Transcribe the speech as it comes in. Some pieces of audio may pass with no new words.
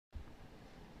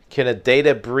Can a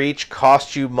data breach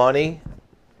cost you money?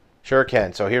 Sure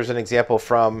can. So here's an example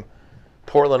from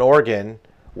Portland, Oregon,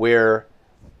 where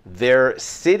their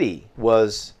city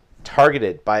was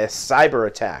targeted by a cyber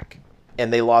attack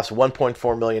and they lost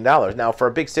 $1.4 million. Now, for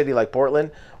a big city like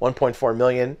Portland, $1.4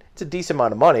 million, it's a decent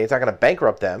amount of money. It's not going to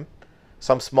bankrupt them.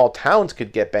 Some small towns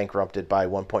could get bankrupted by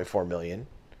 $1.4 million.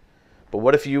 But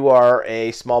what if you are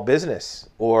a small business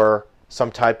or some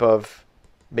type of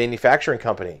manufacturing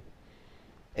company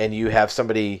and you have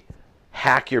somebody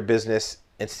hack your business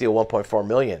and steal $1.4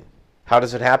 million? How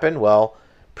does it happen? Well,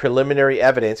 preliminary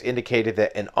evidence indicated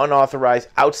that an unauthorized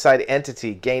outside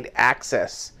entity gained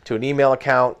access to an email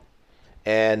account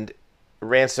and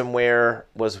ransomware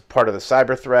was part of the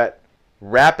cyber threat.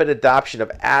 Rapid adoption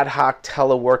of ad hoc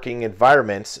teleworking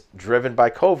environments driven by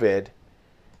COVID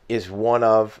is one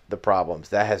of the problems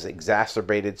that has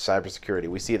exacerbated cybersecurity.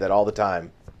 We see that all the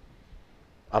time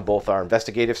on both our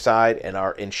investigative side and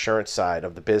our insurance side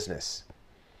of the business.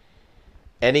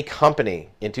 Any company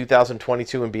in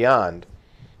 2022 and beyond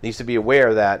needs to be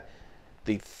aware that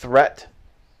the threat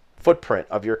footprint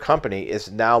of your company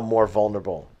is now more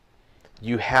vulnerable.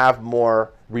 You have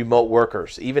more remote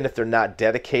workers. Even if they're not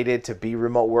dedicated to be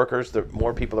remote workers,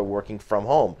 more people are working from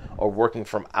home or working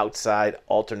from outside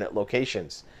alternate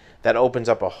locations. That opens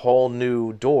up a whole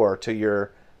new door to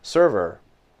your server.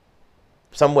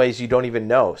 Some ways you don't even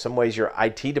know. Some ways your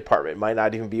IT department might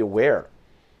not even be aware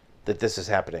that this is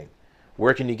happening.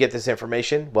 Where can you get this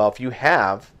information? Well, if you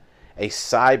have a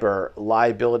cyber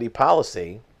liability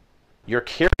policy, your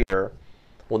carrier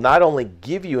will not only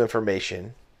give you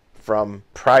information from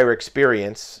prior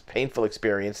experience, painful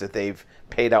experience that they've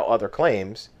paid out other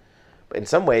claims, but in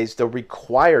some ways they'll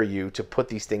require you to put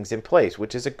these things in place,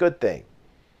 which is a good thing,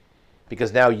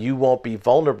 because now you won't be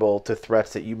vulnerable to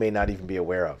threats that you may not even be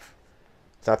aware of.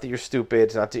 It's not that you're stupid,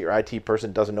 it's not that your IT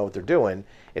person doesn't know what they're doing,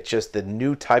 it's just the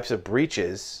new types of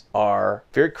breaches are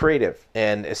very creative,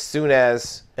 and as soon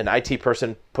as an IT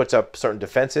person puts up certain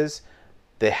defenses,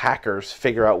 the hackers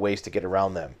figure out ways to get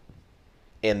around them.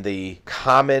 And the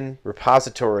common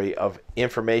repository of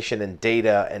information and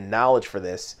data and knowledge for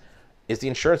this is the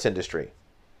insurance industry.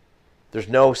 There's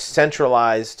no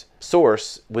centralized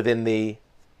source within the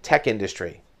tech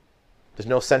industry. There's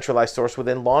no centralized source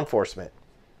within law enforcement.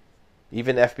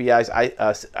 Even FBI's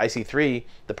IC3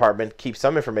 department keeps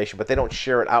some information, but they don't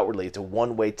share it outwardly. It's a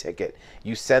one-way ticket.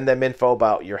 You send them info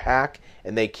about your hack,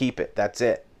 and they keep it. That's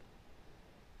it.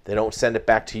 They don't send it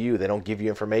back to you. They don't give you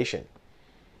information.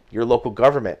 Your local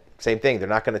government, same thing. They're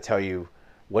not going to tell you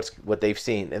what they've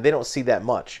seen, and they don't see that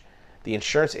much. The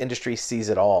insurance industry sees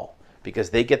it all because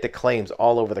they get the claims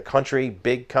all over the country,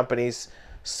 big companies,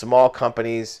 small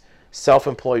companies,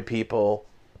 self-employed people,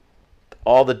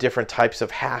 all the different types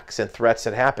of hacks and threats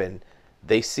that happen.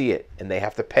 They see it, and they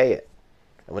have to pay it.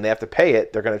 And when they have to pay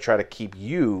it, they're going to try to keep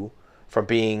you from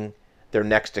being their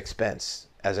next expense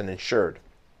as an insured.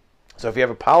 So if you have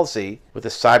a policy with a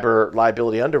cyber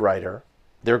liability underwriter,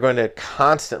 they're going to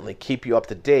constantly keep you up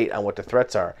to date on what the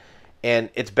threats are.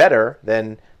 And it's better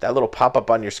than that little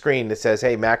pop-up on your screen that says,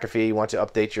 hey, McAfee wants to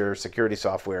update your security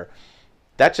software.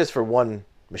 That's just for one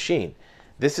machine.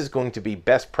 This is going to be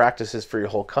best practices for your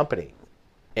whole company.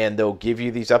 And they'll give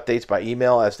you these updates by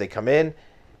email as they come in.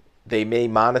 They may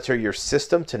monitor your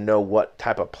system to know what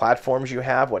type of platforms you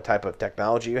have, what type of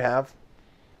technology you have.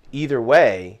 Either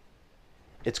way,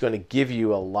 it's going to give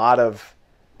you a lot of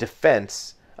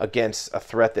defense against a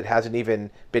threat that hasn't even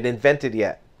been invented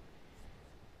yet.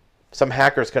 Some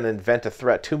hacker's going to invent a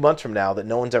threat 2 months from now that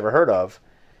no one's ever heard of,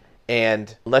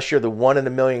 and unless you're the one in a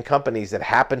million companies that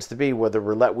happens to be where the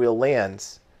roulette wheel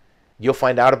lands, you'll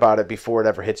find out about it before it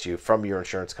ever hits you from your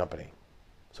insurance company.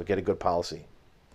 So get a good policy.